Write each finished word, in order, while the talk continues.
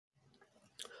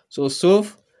So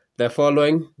solve the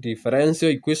following differential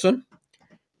equation.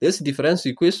 This differential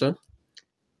equation,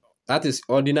 that is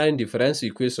ordinary differential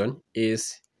equation,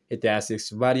 it has its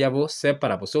variable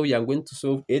separable. So we are going to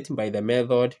solve it by the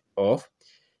method of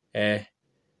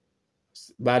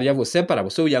variable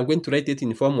separable. So we are going to write it in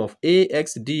the form of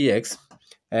ax dx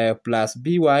plus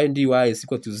by dy is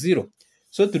equal to 0.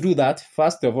 So to do that,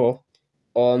 first of all,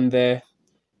 on the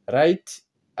right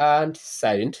hand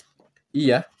side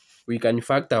here, we can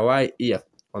factor y here.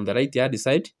 On the right hand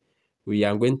side, we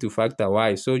are going to factor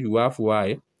y. So you have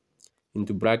y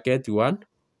into bracket 1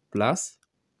 plus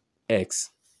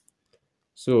x.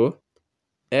 So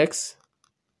x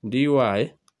dy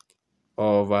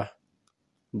over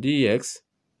dx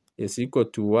is equal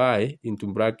to y into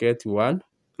bracket 1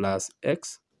 plus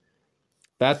x.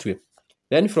 That way.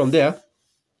 Then from there,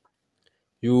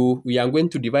 we are going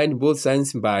to divide both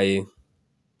sides by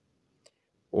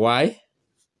y.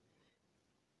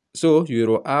 So you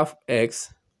will have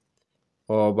x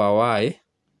over y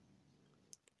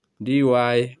dy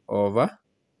over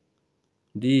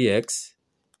dx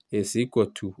is equal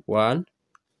to 1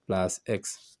 plus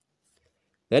x.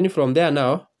 Then from there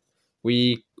now,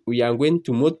 we are going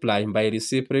to multiply by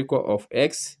reciprocal of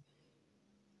x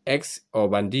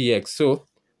over dx. So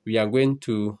we are going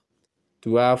to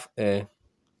have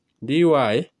dy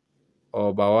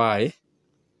over y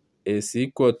is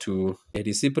equal to a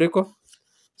reciprocal.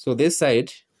 So this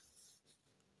side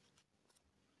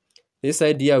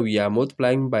here we are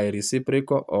multiplying by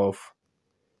reciprocal of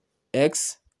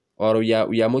x, or we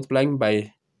are multiplying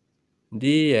by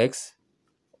dx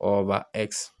over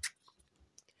x.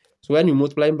 So when you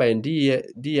multiply by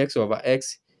dx over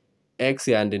x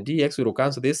and dx will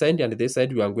cancel this side, and this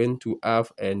side we are going to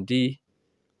have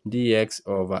dx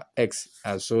over x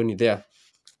as shown there.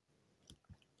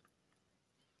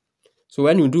 So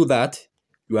when you do that,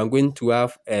 you are going to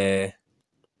have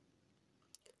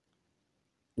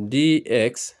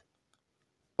dx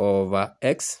over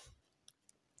x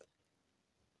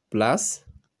plus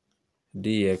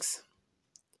dx.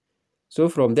 So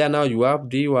from there now you have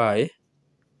dy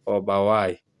over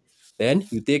y. Then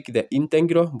you take the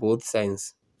integral both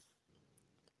sides.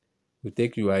 You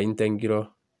take your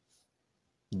integral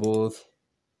both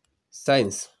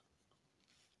sides.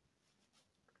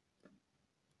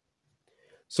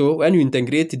 So when you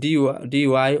integrate dy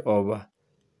over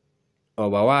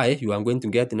y, you are going to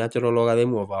get the natural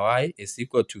logarithm of y is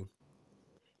equal to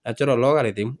natural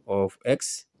logarithm of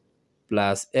x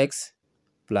plus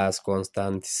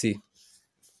constant c.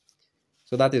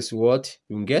 So that is what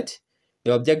you get.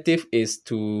 The objective is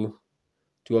to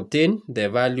obtain the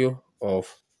value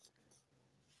of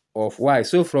y.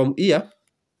 So from here,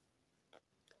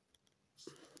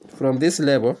 from this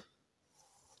level,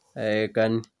 I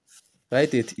can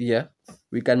write it here.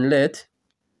 We can let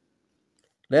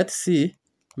c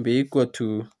be equal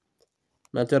to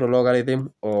natural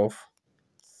logarithm of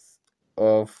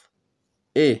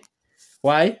a.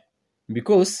 Why?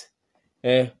 Because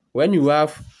when you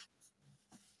have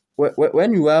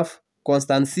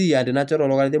constant c and the natural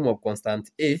logarithm of constant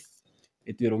a,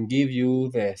 it will give you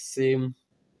the same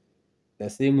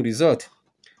result.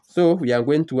 So we are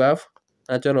going to have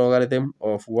natural logarithm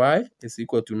of y is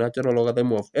equal to natural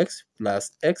logarithm of x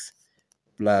plus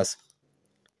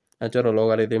natural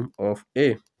logarithm of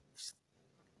a.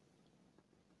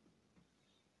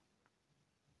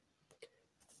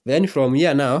 Then from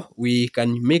here now, we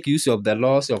can make use of the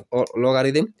laws of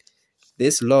logarithm.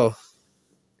 This law,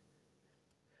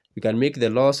 we can make the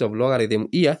laws of logarithm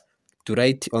here to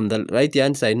write on the right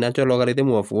hand side natural logarithm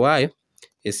of y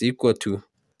is equal to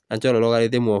natural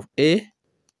logarithm of a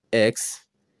x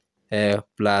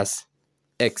plus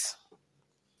x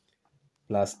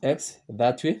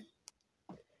that way.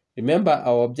 Remember,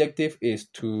 our objective is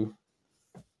to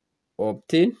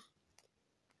obtain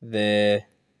the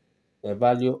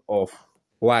value of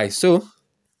y. So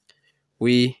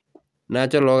we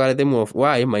natural logarithm of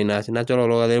y minus natural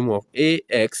logarithm of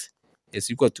ax is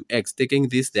equal to x, taking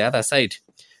this the other side.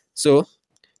 So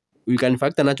we can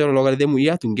factor natural logarithm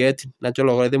here to get natural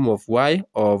logarithm of y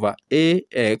over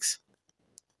ax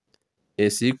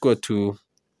is equal to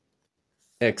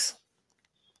x.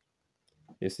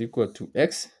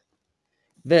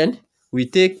 Then we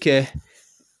take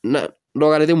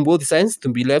logarithm both sides to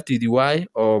be left with y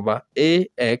over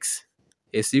ax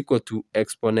is equal to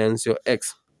exponential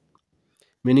x,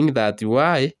 meaning that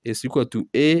y is equal to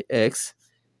ax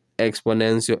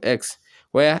exponential x,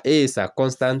 where a is a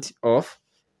constant of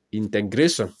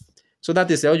integration. So that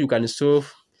is how you can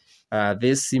solve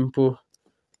this simple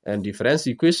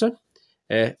differential equation.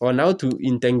 On how to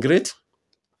integrate,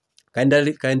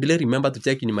 Kindly remember to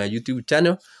check in my YouTube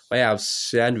channel where I've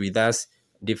shared with us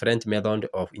different methods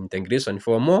of integration.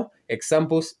 For more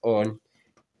examples on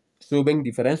solving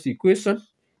differential equation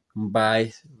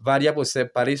by variable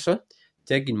separation,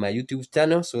 check in my YouTube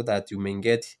channel so that you may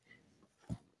get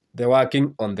the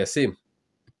working on the same.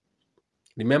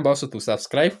 Remember also to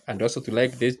subscribe and also to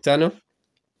like this channel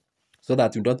so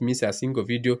that you don't miss a single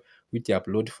video which I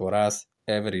upload for us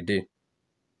every day.